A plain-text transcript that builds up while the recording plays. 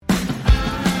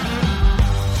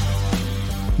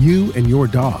You and your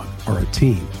dog are a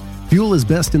team. Fuel is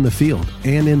best in the field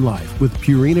and in life with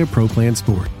Purina Pro Plan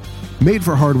Sport. Made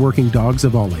for hardworking dogs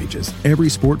of all ages, every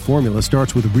sport formula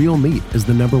starts with real meat as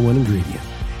the number one ingredient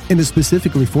and is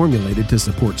specifically formulated to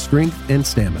support strength and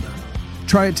stamina.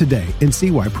 Try it today and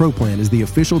see why Pro Plan is the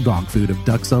official dog food of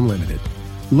Ducks Unlimited.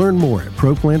 Learn more at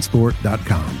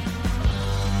ProPlansport.com.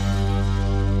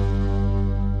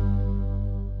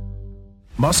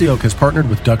 Mossy Oak has partnered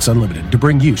with Ducks Unlimited to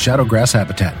bring you Shadowgrass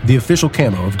Habitat, the official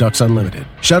camo of Ducks Unlimited.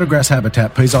 Shadowgrass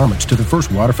Habitat pays homage to the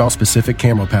first waterfowl-specific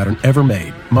camo pattern ever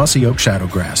made, Mossy Oak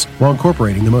Shadowgrass, while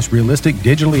incorporating the most realistic,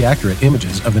 digitally accurate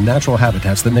images of the natural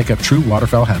habitats that make up true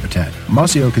waterfowl habitat.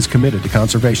 Mossy Oak is committed to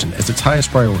conservation as its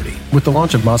highest priority. With the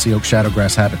launch of Mossy Oak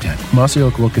Shadowgrass Habitat, Mossy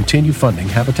Oak will continue funding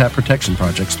habitat protection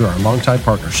projects through our longtime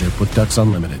partnership with Ducks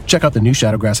Unlimited. Check out the new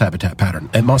Shadowgrass Habitat pattern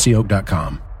at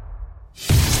mossyoak.com.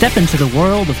 Step into the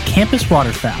world of Campus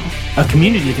Waterfowl, a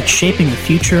community that's shaping the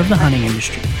future of the hunting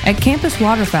industry. At Campus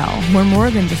Waterfowl, we're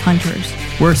more than just hunters.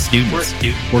 We're students.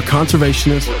 We're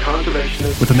conservationists.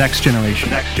 With the next generation.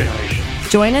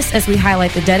 Join us as we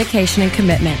highlight the dedication and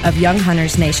commitment of young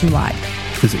hunters nationwide.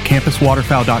 Visit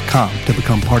campuswaterfowl.com to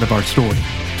become part of our story.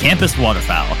 Campus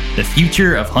Waterfowl, the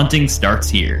future of hunting starts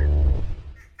here.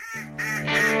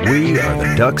 We are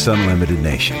the Ducks Unlimited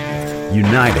Nation,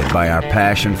 united by our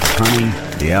passion for hunting,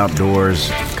 the outdoors,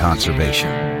 and conservation.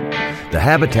 The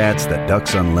habitats that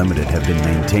Ducks Unlimited have been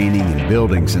maintaining and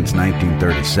building since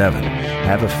 1937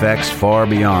 have effects far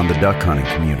beyond the duck hunting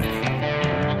community.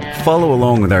 Follow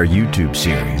along with our YouTube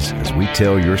series as we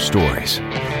tell your stories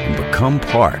and become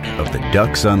part of the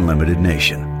Ducks Unlimited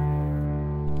Nation.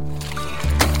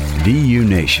 DU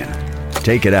Nation,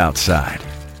 take it outside.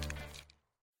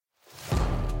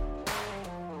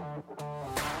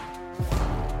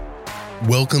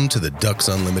 Welcome to the Ducks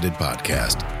Unlimited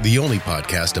podcast, the only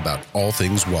podcast about all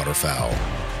things waterfowl.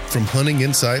 From hunting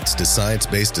insights to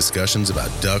science-based discussions about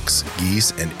ducks,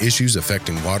 geese, and issues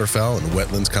affecting waterfowl and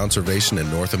wetlands conservation in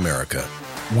North America,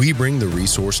 we bring the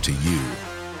resource to you.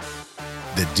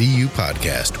 The DU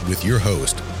Podcast with your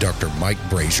host, Dr. Mike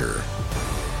Brazier.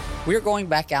 We're going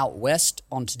back out west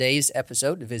on today's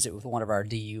episode to visit with one of our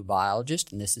DU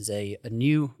biologists, and this is a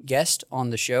new guest on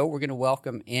the show. We're going to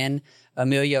welcome in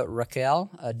Amelia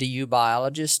Raquel, a DU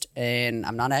biologist, and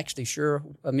I'm not actually sure,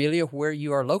 Amelia, where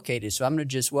you are located, so I'm going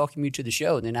to just welcome you to the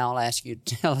show, and then I'll ask you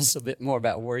to tell us a bit more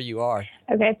about where you are.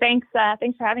 Okay, thanks for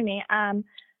having me. I'm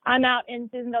out in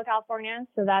Susanville, California,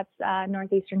 so that's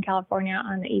northeastern California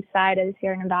on the east side of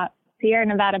the Sierra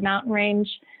Nevada mountain range.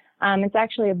 It's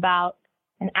actually about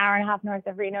an hour and a half north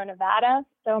of Reno, Nevada,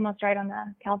 so almost right on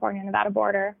the California-Nevada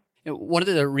border. One of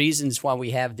the reasons why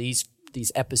we have these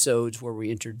episodes where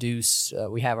we introduce,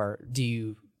 we have our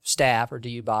DU staff or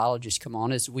DU biologists come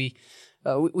on is we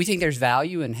think there's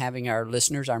value in having our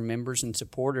listeners, our members and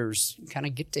supporters kind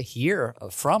of get to hear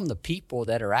from the people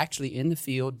that are actually in the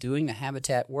field doing the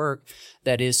habitat work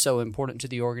that is so important to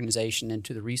the organization and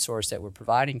to the resource that we're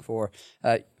providing for.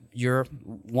 You're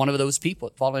one of those people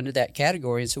that fall into that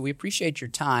category, and so we appreciate your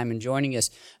time and joining us.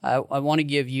 I want to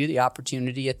give you the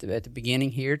opportunity at the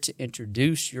beginning here to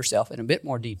introduce yourself in a bit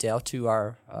more detail to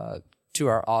our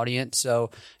audience.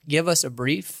 So give us a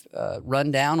brief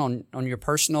rundown on your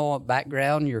personal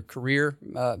background, your career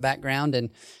background, and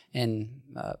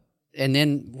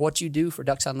then what you do for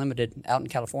Ducks Unlimited out in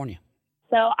California.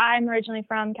 So I'm originally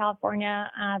from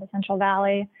California, the Central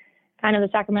Valley, kind of the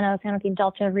Sacramento-San Joaquin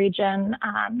Delta region.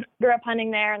 Grew up hunting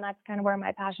there, and that's kind of where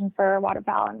my passion for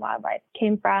waterfowl and wildlife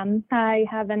came from. I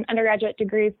have an undergraduate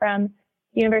degree from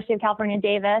University of California,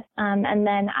 Davis, and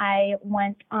then I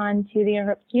went on to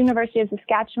the University of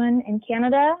Saskatchewan in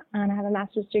Canada, and I have a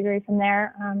master's degree from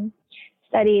there.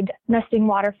 Studied nesting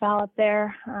waterfowl up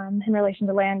there in relation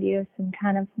to land use and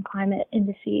kind of some climate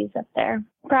indices up there.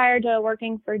 Prior to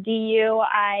working for DU,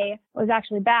 I was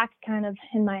actually back kind of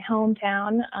in my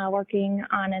hometown working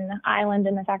on an island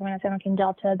in the Sacramento-San Joaquin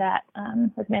Delta that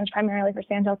was managed primarily for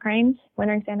sandhill cranes,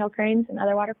 wintering sandhill cranes and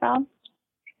other waterfowl.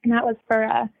 And that was for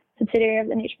a subsidiary of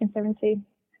the Nature Conservancy.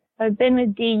 So I've been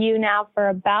with DU now for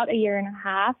about a year and a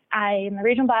half. I am a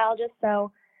regional biologist,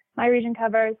 so my region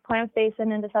covers Klamath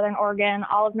Basin into southern Oregon,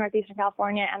 all of northeastern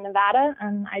California and Nevada,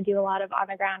 and I do a lot of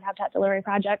on-the-ground habitat delivery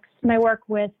projects. I work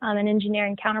with an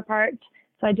engineering counterpart,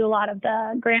 so I do a lot of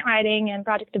the grant writing and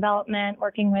project development,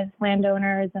 working with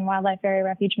landowners and wildlife area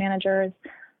refuge managers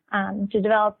to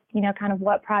develop, kind of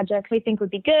what projects we think would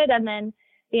be good, and then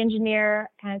the engineer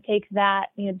kind of takes that,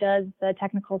 does the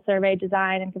technical survey,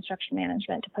 design, and construction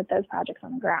management to put those projects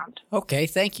on the ground. Okay,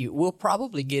 thank you. We'll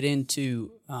probably get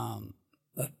into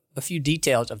a few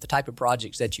details of the type of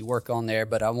projects that you work on there,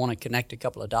 but I want to connect a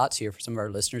couple of dots here for some of our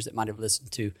listeners that might have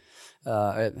listened to,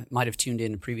 might have tuned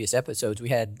in to previous episodes. We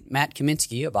had Matt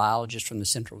Kaminsky, a biologist from the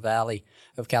Central Valley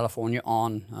of California,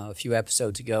 on a few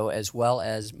episodes ago, as well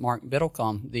as Mark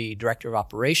Biddlecombe, the Director of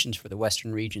Operations for the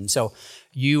Western region. So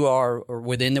you are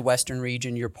within the Western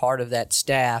region, you're part of that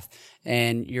staff,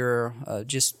 and you're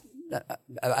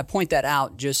I point that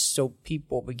out just so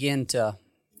people begin to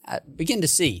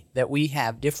see that we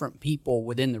have different people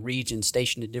within the region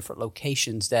stationed at different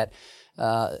locations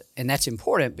and that's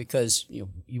important because you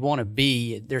want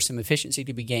to there's some efficiency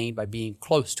to be gained by being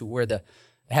close to where the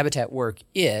habitat work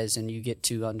is, and you get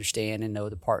to understand and know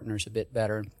the partners a bit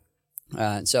better.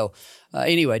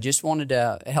 Anyway, just wanted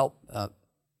to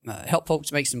help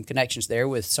folks make some connections there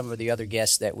with some of the other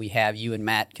guests that we have. You and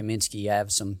Matt Kaminsky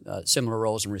have some similar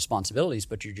roles and responsibilities,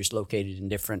 but you're just located in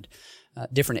different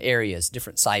areas,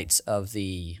 different sites of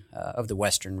the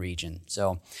Western region.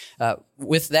 So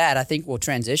with that, I think we'll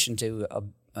transition to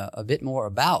a bit more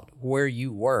about where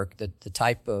you work, the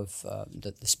type of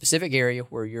the specific area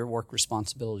where your work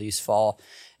responsibilities fall.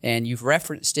 And you've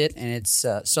referenced it, and it's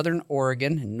Southern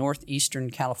Oregon and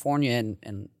Northeastern California,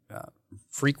 and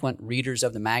frequent readers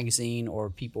of the magazine or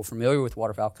people familiar with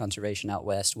waterfowl conservation out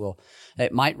west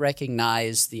might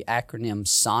recognize the acronym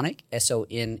SONEC,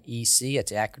 SONEC. It's the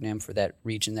acronym for that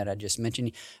region that I just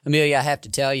mentioned. Amelia, I have to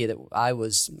tell you that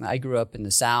I grew up in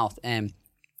the South, and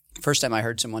first time I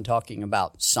heard someone talking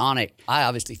about SONEC, I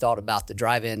obviously thought about the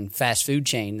drive-in fast food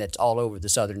chain that's all over the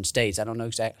southern states. I don't know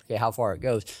exactly how far it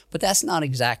goes, but that's not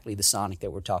exactly the SONEC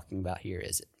that we're talking about here,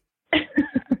 is it?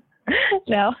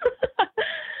 No.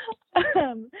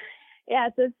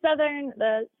 So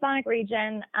the SONEC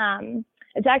region,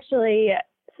 it's actually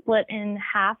split in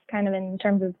half kind of in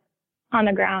terms of on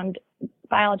the ground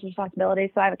biology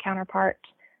responsibilities. So I have a counterpart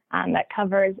that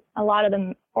covers a lot of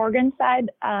the Oregon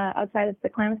side outside of the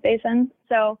Klamath Basin.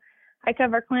 So I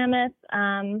cover Klamath,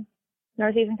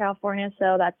 Northeastern California.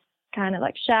 So that's kind of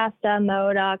like Shasta,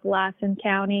 Modoc, Lassen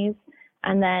counties.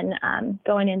 And then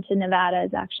going into Nevada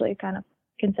is actually kind of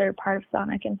considered part of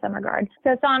SONEC in some regard.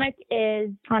 So SONEC is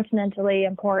continentally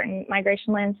important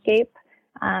migration landscape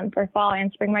for fall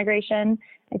and spring migration.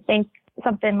 I think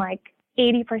something like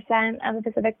 80% of the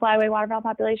Pacific flyway waterfowl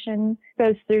population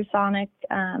goes through SONEC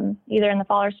either in the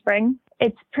fall or spring.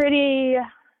 It's pretty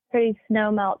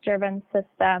snow melt driven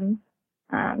system.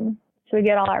 So we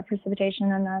get all our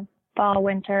precipitation in the fall,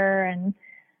 winter, and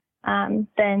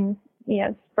then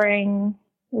spring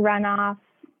runoff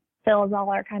fills all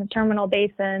our kind of terminal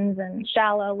basins and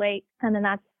shallow lakes, and then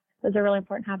those are really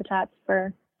important habitats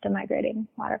for the migrating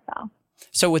waterfowl.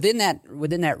 So within that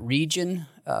region,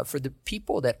 for the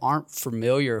people that aren't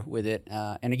familiar with it,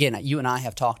 and again, you and I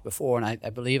have talked before, and I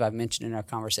believe I've mentioned in our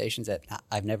conversations that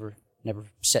I've never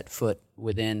set foot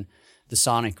within the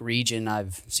SONEC region.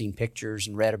 I've seen pictures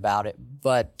and read about it,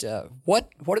 but what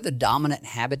are the dominant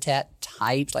habitat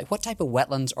types? Like, what type of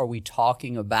wetlands are we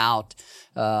talking about,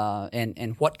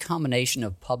 and what combination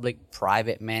of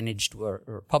public-private managed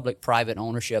or public-private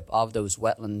ownership of those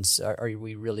wetlands are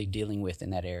we really dealing with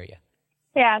in that area?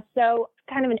 Yeah, so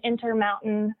kind of an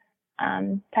intermountain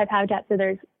type habitat. So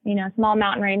there's small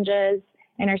mountain ranges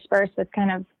interspersed with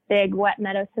kind of big wet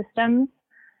meadow systems.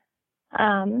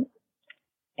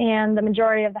 And the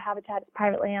majority of the habitat is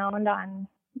privately owned on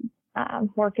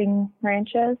working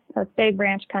ranches. So it's big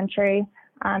ranch country.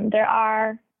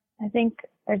 I think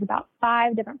there's about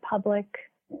 5 different public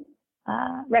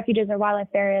refuges or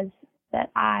wildlife areas that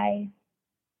I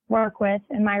work with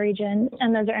in my region,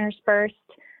 and those are interspersed.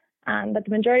 But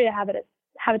the majority of the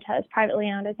habitat is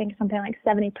privately owned. I think something like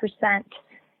 70%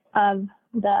 of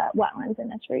the wetlands in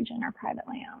this region are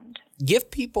privately owned.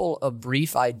 Give people a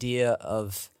brief idea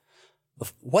of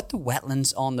what the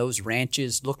wetlands on those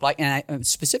ranches look like, and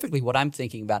specifically what I'm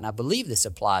thinking about, and I believe this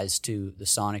applies to the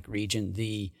SONEC region,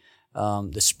 the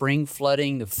spring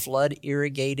flooding, the flood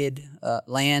irrigated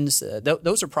lands.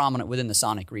 Those are prominent within the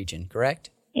SONEC region, correct?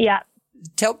 Yeah.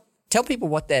 Tell people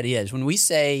what that is. When we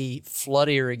say flood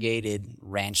irrigated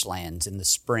ranch lands in the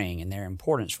spring and their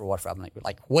importance for waterfowl,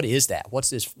 like what is that?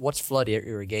 What's flood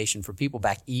irrigation for people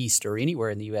back east or anywhere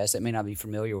in the U.S. that may not be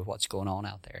familiar with what's going on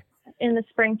out there? In the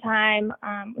springtime,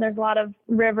 there's a lot of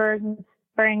rivers and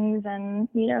springs and,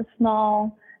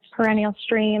 small perennial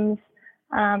streams.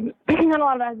 And a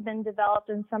lot of that has been developed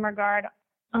in some regard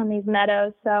on these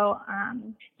meadows. So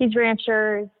these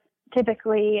ranchers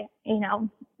typically,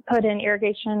 put in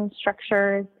irrigation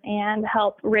structures and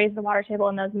help raise the water table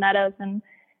in those meadows and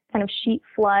kind of sheet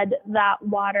flood that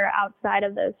water outside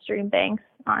of those stream banks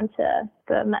onto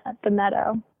the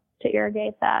meadow to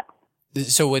irrigate that.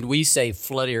 So when we say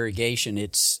flood irrigation,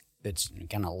 it's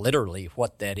kind of literally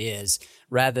what that is,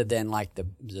 rather than like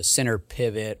the center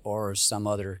pivot or some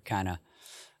other kind of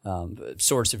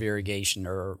source of irrigation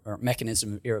or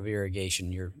mechanism of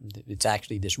irrigation. It's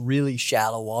actually this really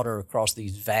shallow water across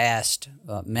these vast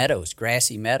meadows,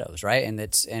 grassy meadows, right? And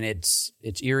it's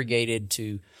irrigated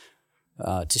to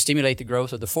stimulate the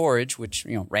growth of the forage, which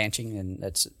ranching, and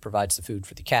that provides the food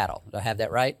for the cattle. Do I have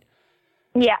that right?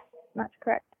 Yeah, that's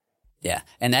correct. Yeah,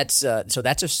 and that's so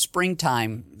that's a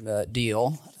springtime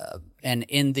deal, and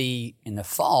in the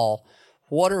fall,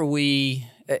 what are we?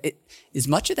 Is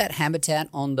much of that habitat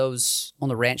on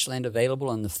the ranch land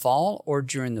available in the fall, or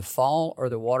during the fall, or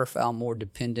the waterfowl more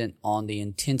dependent on the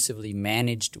intensively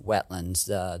managed wetlands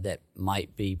that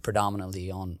might be predominantly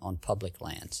on public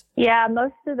lands? Yeah,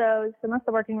 most of the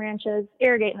working ranches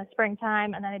irrigate in the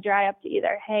springtime, and then they dry up to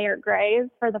either hay or graze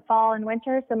for the fall and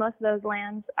winter. So most of those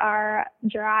lands are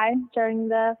dry during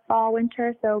the fall,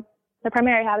 winter. So the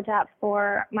primary habitat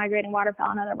for migrating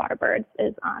waterfowl and other water birds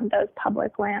is on those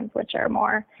public lands, which are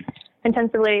more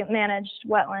intensively managed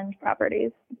wetland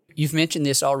properties. You've mentioned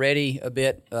this already a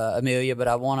bit, Amelia, but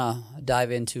I want to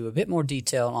dive into a bit more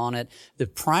detail on it. The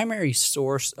primary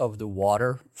source of the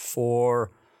water for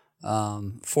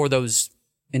those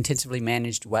intensively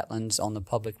managed wetlands on the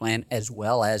public land, as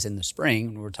well as in the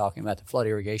spring, when we're talking about the flood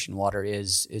irrigation water,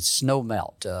 is snow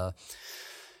melt.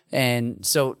 And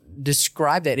so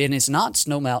describe that. And it's not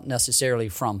snowmelt necessarily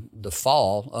from the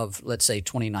fall of, let's say,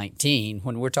 2019.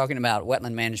 When we're talking about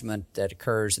wetland management that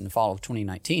occurs in the fall of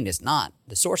 2019, it's not,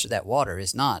 the source of that water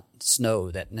is not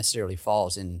snow that necessarily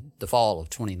falls in the fall of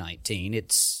 2019.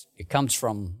 It comes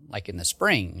from like in the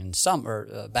spring and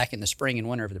summer, back in the spring and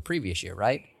winter of the previous year,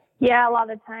 right? Yeah, a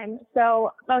lot of the time.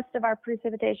 So most of our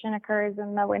precipitation occurs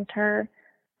in the winter.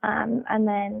 And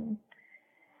then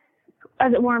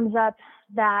as it warms up,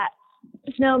 that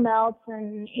snow melts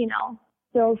and,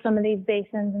 fills some of these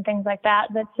basins and things like that.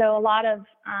 But so a lot of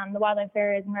the wildlife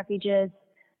areas and refuges,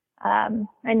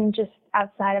 and just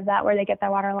outside of that where they get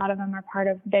that water, a lot of them are part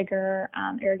of bigger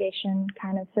irrigation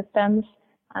kind of systems.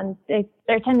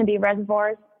 There tend to be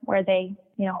reservoirs where they,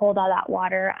 hold all that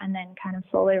water and then kind of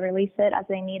slowly release it as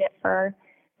they need it for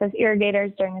those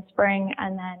irrigators during the spring,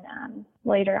 and then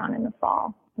later on in the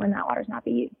fall when that water's not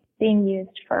being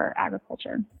used for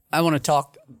agriculture. I want to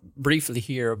talk briefly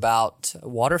here about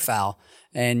waterfowl,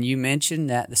 and you mentioned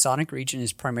that the SONEC region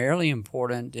is primarily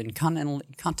important and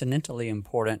continentally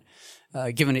important,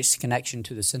 given its connection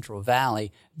to the Central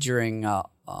Valley during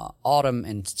autumn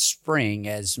and spring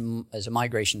as a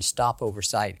migration stopover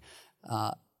site.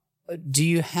 Do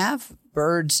you have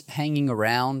birds hanging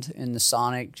around in the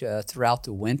SONEC throughout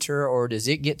the winter, or does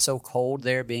it get so cold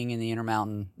there, being in the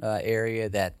Intermountain area,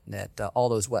 that all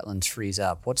those wetlands freeze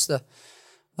up? What's the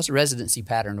residency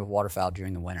pattern of waterfowl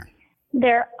during the winter?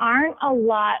 There aren't a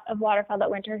lot of waterfowl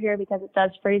that winter here because it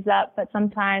does freeze up, but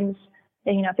sometimes,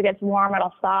 if it gets warm,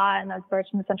 it'll thaw, and those birds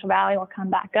from the Central Valley will come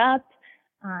back up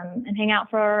and hang out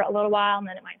for a little while, and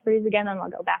then it might freeze again, and they'll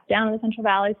go back down to the Central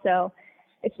Valley. So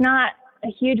it's not a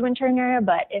huge wintering area,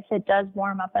 but if it does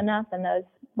warm up enough and those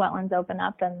wetlands open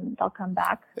up, then they'll come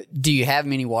back. Do you have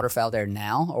many waterfowl there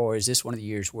now, or is this one of the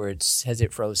years where has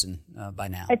it frozen by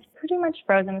now? It's pretty much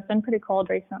frozen. It's been pretty cold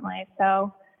recently,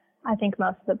 so I think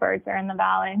most of the birds are in the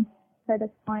valley at this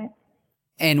point.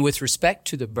 And with respect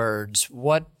to the birds,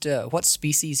 what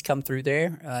species come through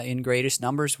there in greatest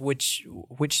numbers? Which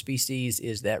species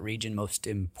is that region most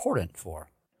important for?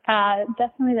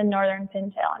 Definitely the northern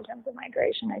pintail in terms of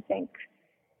migration. I think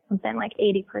something like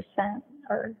 80%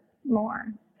 or more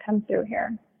come through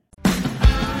here.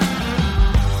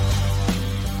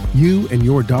 You and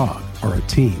your dog are a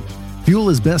team. Fuel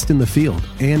is best in the field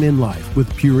and in life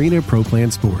with Purina Pro Plan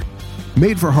Sport.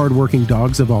 Made for hardworking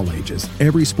dogs of all ages,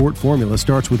 every sport formula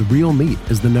starts with real meat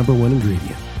as the number one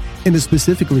ingredient and is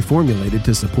specifically formulated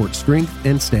to support strength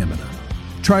and stamina.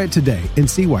 Try it today and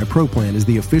see why Pro Plan is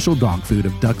the official dog food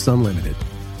of Ducks Unlimited.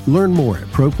 Learn more at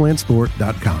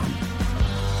ProPlansport.com.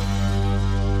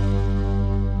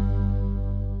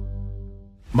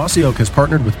 Mossy Oak has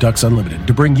partnered with Ducks Unlimited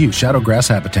to bring you Shadowgrass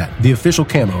Habitat, the official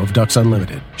camo of Ducks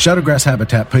Unlimited. Shadowgrass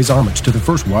Habitat pays homage to the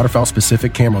first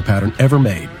waterfowl-specific camo pattern ever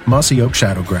made, Mossy Oak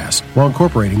Shadowgrass, while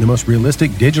incorporating the most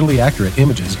realistic, digitally accurate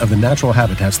images of the natural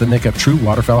habitats that make up true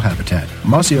waterfowl habitat.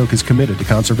 Mossy Oak is committed to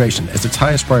conservation as its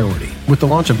highest priority. With the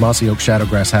launch of Mossy Oak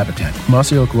Shadowgrass Habitat,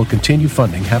 Mossy Oak will continue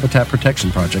funding habitat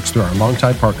protection projects through our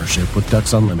longtime partnership with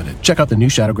Ducks Unlimited. Check out the new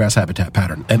Shadowgrass Habitat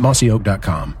pattern at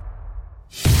mossyoak.com.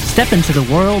 Step into the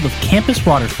world of campus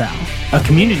waterfowl, a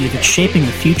community that's shaping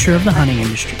the future of the hunting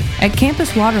industry. At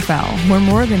Campus Waterfowl, we're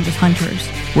more than just hunters.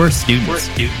 We're students.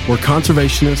 We're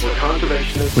conservationists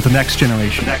with the next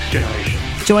generation.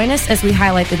 Join us as we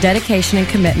highlight the dedication and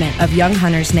commitment of young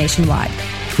hunters nationwide.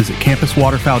 Visit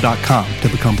campuswaterfowl.com to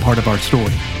become part of our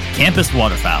story. Campus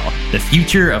Waterfowl. The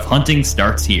future of hunting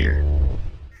starts here.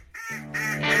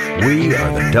 We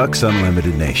are the Ducks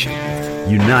Unlimited Nation,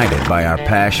 united by our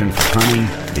passion for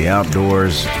hunting, the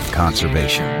outdoors, and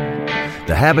conservation.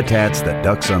 The habitats that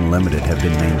Ducks Unlimited have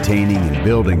been maintaining and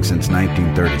building since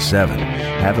 1937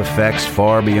 have effects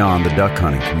far beyond the duck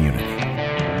hunting community.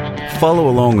 Follow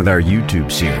along with our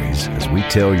YouTube series as we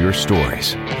tell your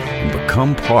stories and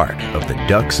become part of the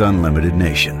Ducks Unlimited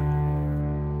Nation.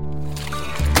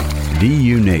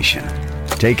 DU Nation,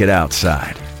 take it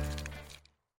outside.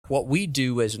 What we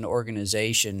do as an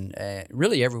organization,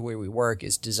 really everywhere we work,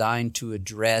 is designed to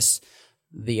address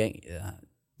the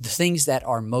things that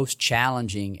are most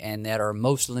challenging and that are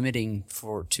most limiting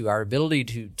to our ability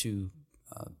to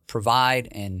provide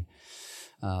and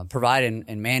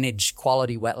manage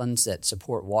quality wetlands that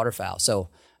support waterfowl. So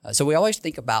we always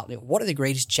think about what are the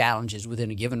greatest challenges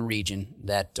within a given region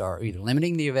that are either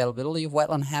limiting the availability of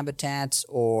wetland habitats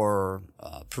or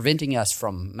preventing us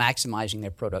from maximizing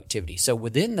their productivity. So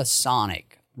within the SONEC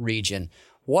region,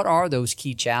 what are those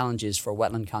key challenges for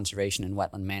wetland conservation and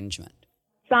wetland management?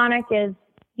 SONEC is,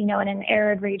 in an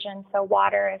arid region, so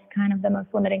water is kind of the most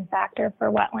limiting factor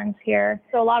for wetlands here.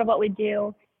 So a lot of what we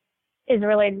do is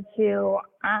related to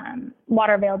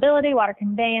water availability, water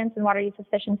conveyance, and water use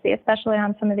efficiency, especially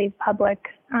on some of these public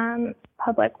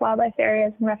wildlife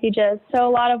areas and refuges. So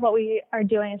a lot of what we are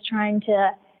doing is trying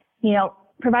to,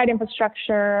 provide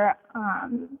infrastructure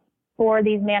for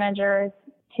these managers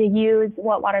to use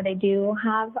what water they do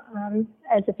have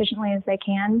as efficiently as they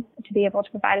can to be able to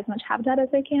provide as much habitat as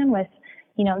they can with,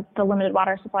 the limited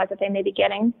water supplies that they may be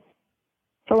getting.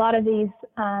 So a lot of these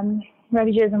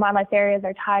refuges and wildlife areas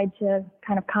are tied to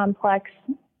kind of complex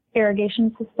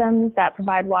irrigation systems that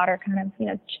provide water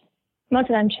most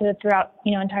of them throughout,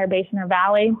 entire basin or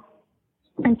valley.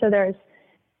 And so there's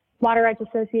water rights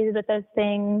associated with those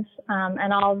things.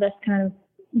 And all of this kind of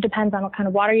depends on what kind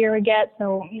of water year we get.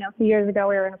 So, a few years ago,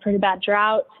 we were in a pretty bad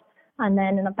drought. And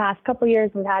then in the past couple of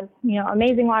years, we've had,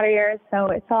 amazing water years. So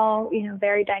it's all,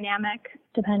 very dynamic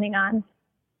depending on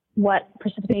what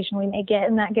precipitation we may get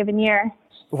in that given year.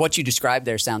 What you described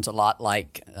there sounds a lot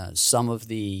like some of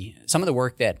the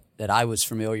work that I was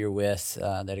familiar with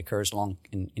that occurs along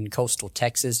in coastal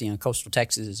Texas. Coastal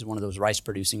Texas is one of those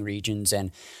rice-producing regions,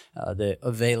 and the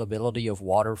availability of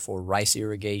water for rice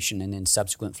irrigation and then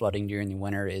subsequent flooding during the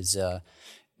winter is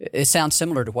it sounds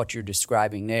similar to what you're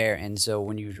describing there. And so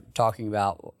when you're talking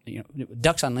about,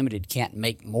 Ducks Unlimited can't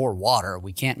make more water.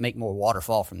 We can't make more water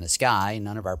fall from the sky.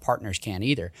 None of our partners can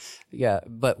either. Yeah,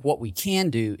 but what we can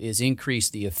do is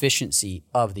increase the efficiency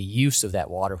of the use of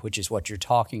that water, which is what you're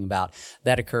talking about.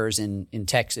 That occurs in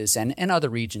Texas and other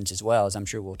regions as well, as I'm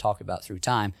sure we'll talk about through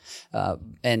time.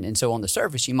 And so on the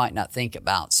surface, you might not think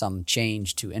about some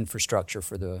change to infrastructure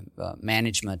for the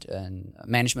management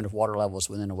of water levels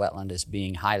within a wetland as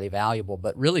being highly valuable.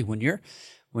 But really, when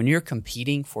you're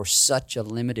competing for such a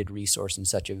limited resource and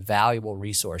such a valuable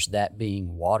resource, that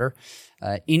being water,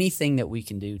 anything that we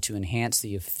can do to enhance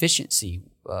the efficiency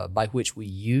by which we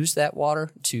use that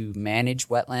water to manage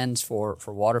wetlands for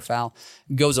waterfowl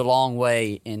goes a long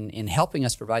way in helping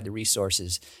us provide the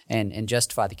resources and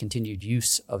justify the continued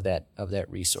use of that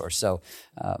resource. So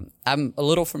I'm a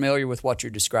little familiar with what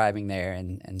you're describing there,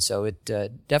 and so it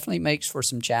definitely makes for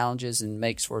some challenges and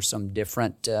makes for some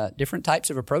different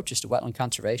types of approaches to wetland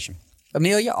conservation.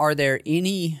 Amelia, are there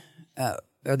any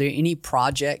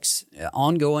projects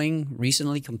ongoing,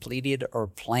 recently completed, or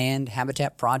planned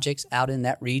habitat projects out in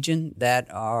that region that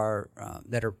are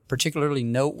particularly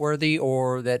noteworthy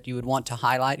or that you would want to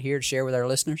highlight here to share with our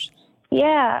listeners?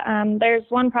 Yeah, there's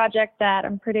one project that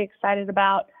I'm pretty excited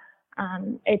about.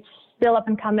 It's still up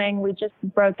and coming. We just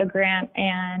broke the grant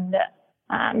and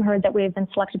heard that we've been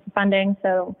selected for funding,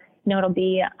 so it'll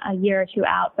be a year or two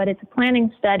out. But it's a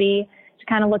planning study to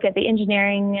kind of look at the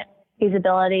engineering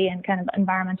feasibility and kind of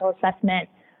environmental assessment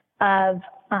of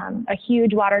a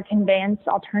huge water conveyance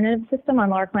alternative system on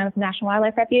Lower Klamath National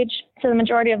Wildlife Refuge. So the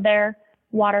majority of their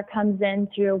water comes in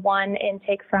through one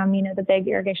intake from, the big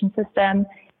irrigation system.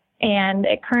 And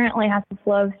it currently has to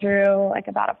flow through like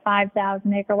about a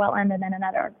 5,000 acre wetland and then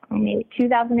another maybe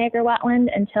 2,000 acre wetland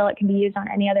until it can be used on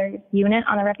any other unit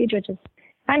on the refuge, which is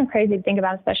kind of crazy to think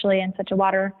about, especially in such a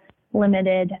water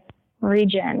limited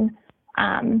region.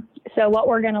 So what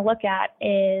we're going to look at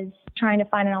is trying to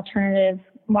find an alternative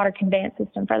water conveyance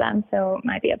system for them. So it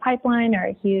might be a pipeline or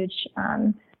a huge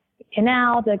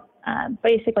canal to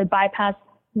basically bypass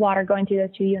water going through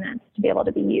those two units to be able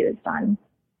to be used on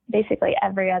basically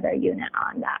every other unit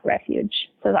on that refuge.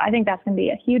 So I think that's going to be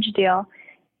a huge deal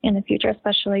in the future,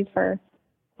 especially for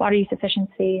water use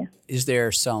efficiency. Is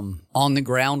there some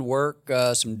on-the-ground work,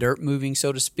 some dirt moving,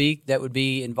 so to speak, that would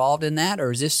be involved in that?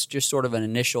 Or is this just sort of an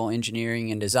initial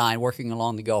engineering and design working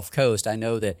along the Gulf Coast? I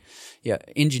know that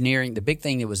engineering, the big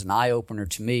thing that was an eye-opener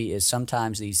to me is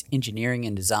sometimes these engineering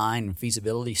and design and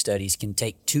feasibility studies can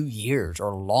take 2 years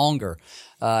or longer,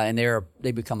 and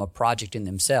they become a project in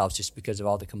themselves just because of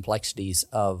all the complexities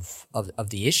of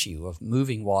the issue of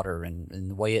moving water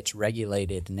and the way it's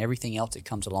regulated and everything else that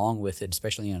comes along with it,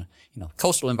 especially in a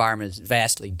coastal environment is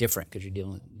vastly different because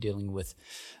you're dealing with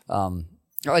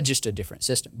just a different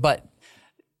system. But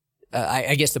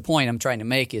I guess the point I'm trying to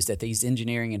make is that these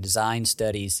engineering and design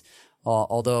studies,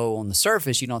 although on the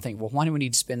surface you don't think, well, why do we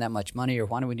need to spend that much money or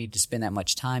why do we need to spend that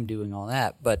much time doing all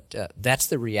that? But that's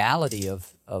the reality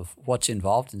of what's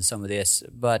involved in some of this.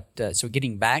 But so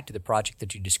getting back to the project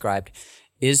that you described,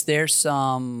 is there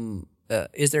some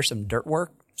dirt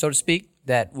work, so to speak,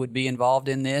 that would be involved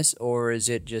in this, or is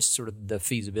it just sort of the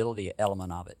feasibility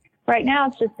element of it? Right now,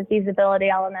 it's just the feasibility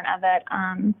element of it.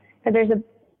 Because there's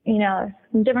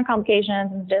some different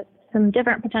complications and just some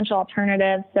different potential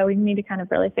alternatives. So we need to kind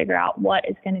of really figure out what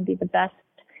is going to be the best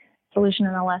solution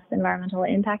and the less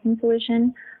environmentally impacting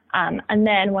solution. And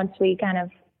then once we kind of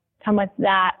come with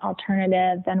that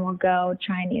alternative, then we'll go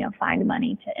try and, find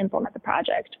money to implement the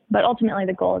project. But ultimately,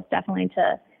 the goal is definitely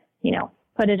to,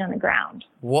 put it on the ground.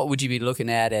 What would you be looking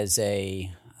at as a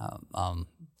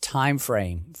time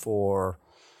frame for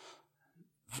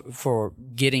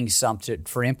getting something,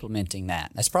 for implementing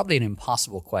that? That's probably an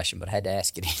impossible question, but I had to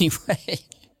ask it anyway.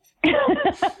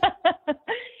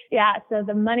 Yeah, so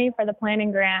the money for the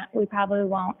planning grant we probably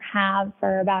won't have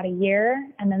for about a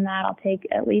year, and then that'll take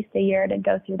at least a year to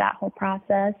go through that whole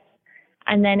process.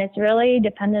 And then it's really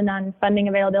dependent on funding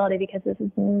availability because this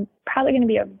is probably going to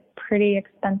be a pretty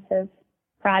expensive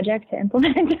project to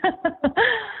implement.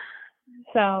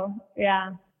 So,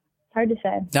 yeah, it's hard to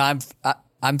say. No,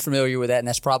 I'm familiar with that, and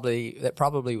that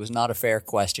probably was not a fair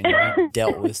question.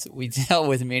 We dealt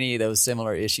with many of those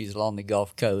similar issues along the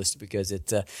Gulf Coast because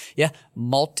it's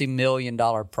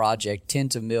multi-million-dollar project,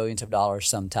 tens of millions of dollars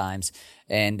sometimes,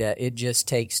 and it just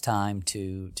takes time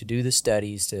to do the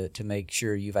studies to make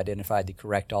sure you've identified the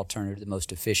correct alternative, the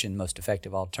most efficient, most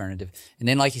effective alternative, and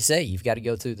then, like you say, you've got to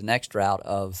go through the next route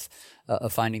of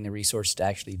finding the resources to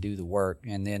actually do the work,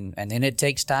 and then it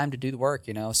takes time to do the work.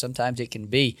 Sometimes it can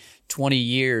be 20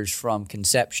 years from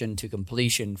conception to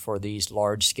completion for these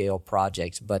large-scale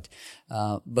projects, but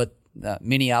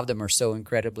many of them are so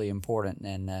incredibly important,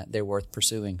 and they're worth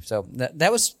pursuing. So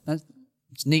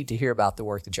it's neat to hear about the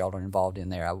work that y'all are involved in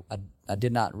there. I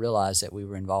did not realize that we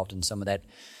were involved in some of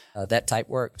that type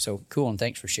work. So cool, and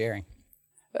thanks for sharing.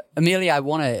 Amelia, I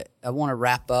want to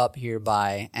wrap up here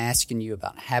by asking you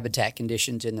about habitat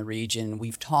conditions in the region.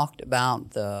 We've talked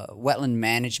about the wetland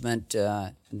management,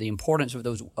 the importance of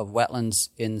wetlands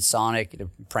in SONEC. They're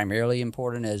primarily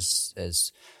important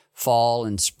as fall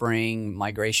and spring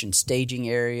migration staging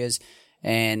areas,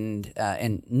 and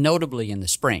notably in the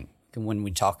spring when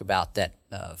we talk about that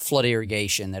flood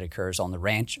irrigation that occurs on the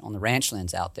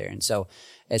ranchlands out there. And so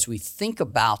as we think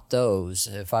about those,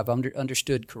 if I've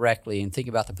understood correctly, and think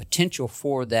about the potential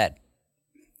for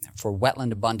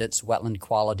wetland abundance, wetland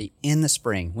quality in the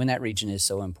spring, when that region is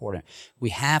so important, we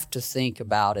have to think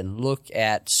about and look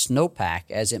at snowpack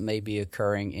as it may be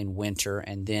occurring in winter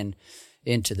and then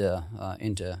into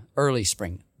early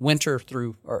spring, winter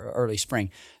through early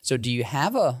spring. So do you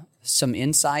have some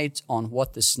insights on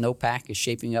what the snowpack is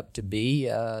shaping up to be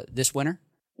this winter?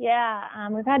 Yeah,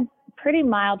 we've had pretty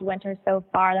mild winters so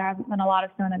far. There hasn't been a lot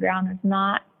of snow on the ground. There's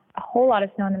not a whole lot of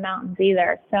snow in the mountains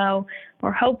either. So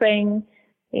we're hoping,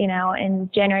 in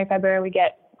January, February, we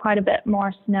get quite a bit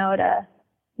more snow to,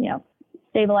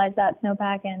 stabilize that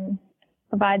snowpack and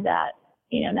provide that,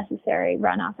 necessary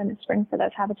runoff in the spring for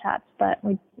those habitats. But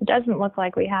it doesn't look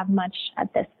like we have much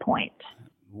at this point.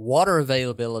 Water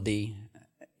availability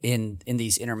in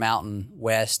these Intermountain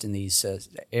West and these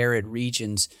arid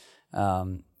regions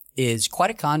is quite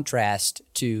a contrast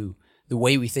to the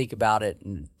way we think about it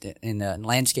in the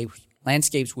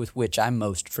landscapes with which I'm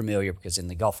most familiar, because in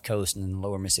the Gulf Coast and in the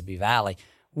lower Mississippi Valley,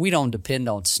 we don't depend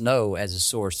on snow as a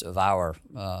source of our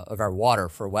water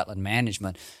for wetland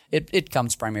management. It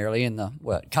comes primarily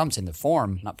it comes in the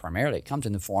form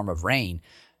of rain.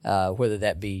 whether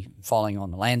that be falling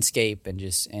on the landscape and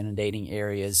just inundating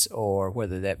areas, or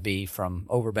whether that be from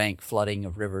overbank flooding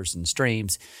of rivers and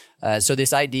streams. So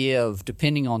this idea of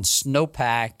depending on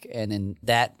snowpack and then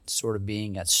that sort of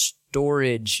being a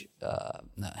storage,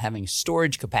 having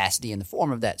storage capacity in the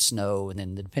form of that snow, and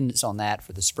then the dependence on that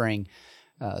for the spring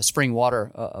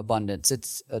water abundance.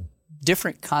 It's a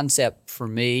different concept for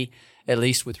me, at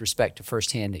least with respect to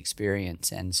firsthand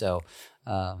experience. And so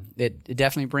it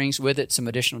definitely brings with it some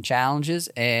additional challenges,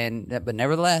 but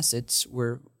nevertheless,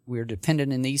 we're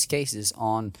dependent in these cases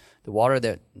on the water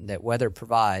that weather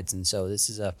provides. And so this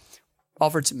is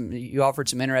you offered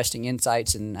some interesting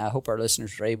insights, and I hope our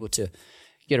listeners are able to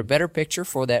get a better picture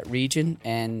for that region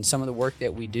and some of the work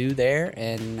that we do there,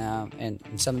 and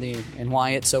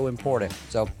why it's so important.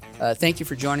 So thank you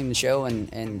for joining the show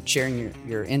and sharing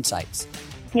your insights.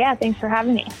 Yeah, thanks for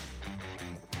having me.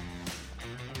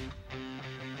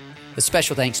 A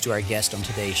special thanks to our guest on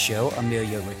today's show,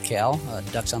 Amelia Raquel, a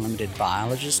Ducks Unlimited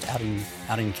biologist out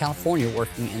in California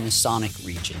working in the SONEC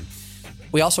region.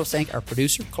 We also thank our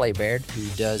producer, Clay Baird, who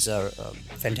does a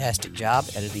fantastic job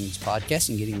editing these podcasts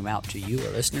and getting them out to you,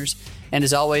 our listeners. And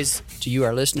as always, to you,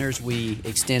 our listeners, we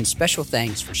extend special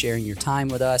thanks for sharing your time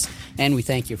with us, and we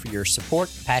thank you for your support,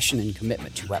 passion, and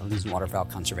commitment to wetlands and waterfowl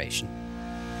conservation.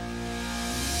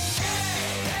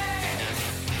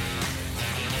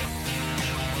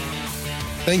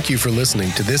 Thank you for listening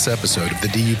to this episode of the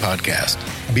DU Podcast.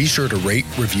 Be sure to rate,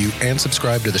 review, and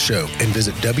subscribe to the show, and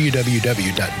visit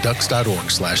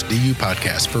www.ducks.org/DU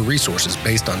Podcast for resources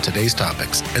based on today's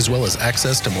topics, as well as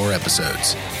access to more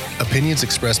episodes. Opinions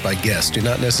expressed by guests do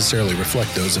not necessarily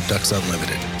reflect those of Ducks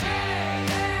Unlimited.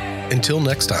 Until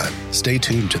next time, stay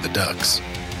tuned to the Ducks.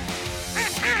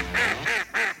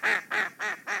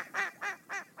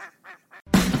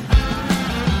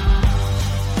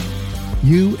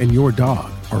 You and your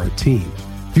dog are a team.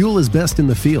 Fuel is best in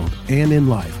the field and in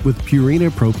life with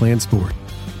Purina Pro Plan Sport.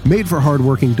 Made for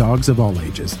hardworking dogs of all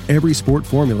ages, every sport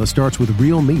formula starts with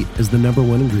real meat as the number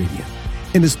one ingredient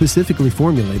and is specifically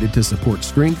formulated to support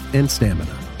strength and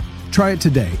stamina. Try it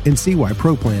today and see why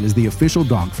Pro Plan is the official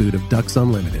dog food of Ducks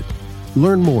Unlimited.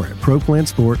 Learn more at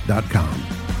ProPlansport.com.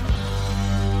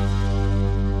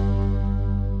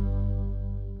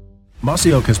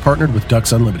 Mossy Oak has partnered with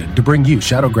Ducks Unlimited to bring you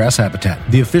Shadowgrass Habitat,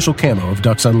 the official camo of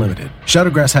Ducks Unlimited.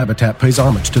 Shadowgrass Habitat pays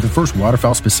homage to the first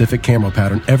waterfowl-specific camo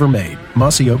pattern ever made,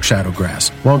 Mossy Oak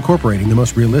Shadowgrass, while incorporating the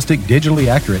most realistic, digitally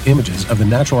accurate images of the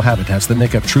natural habitats that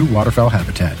make up true waterfowl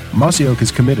habitat. Mossy Oak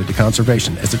is committed to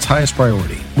conservation as its highest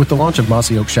priority. With the launch of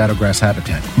Mossy Oak Shadowgrass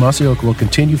Habitat, Mossy Oak will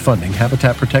continue funding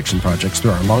habitat protection projects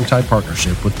through our longtime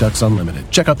partnership with Ducks Unlimited.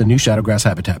 Check out the new Shadowgrass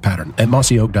Habitat pattern at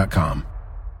mossyoak.com.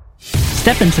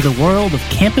 Step into the world of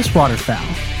Campus Waterfowl,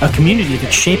 a community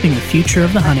that's shaping the future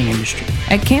of the hunting industry.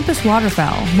 At Campus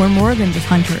Waterfowl, we're more than just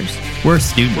hunters. We're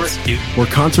students. We're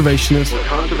conservationists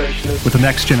with the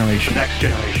next generation.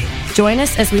 Join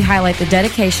us as we highlight the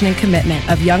dedication and commitment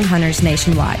of young hunters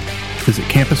nationwide. Visit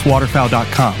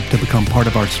campuswaterfowl.com to become part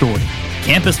of our story.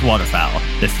 Campus Waterfowl,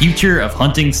 the future of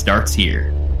hunting starts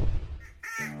here.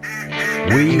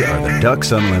 We are the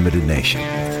Ducks Unlimited Nation,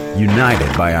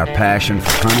 united by our passion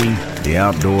for hunting, the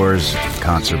outdoors, and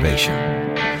conservation.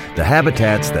 The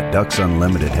habitats that Ducks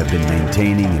Unlimited have been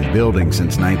maintaining and building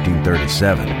since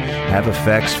 1937 have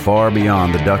effects far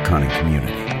beyond the duck hunting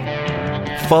community.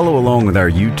 Follow along with our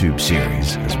YouTube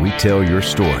series as we tell your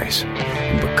stories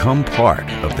and become part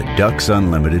of the Ducks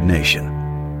Unlimited Nation.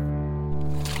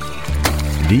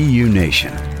 DU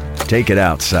Nation, take it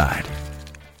outside.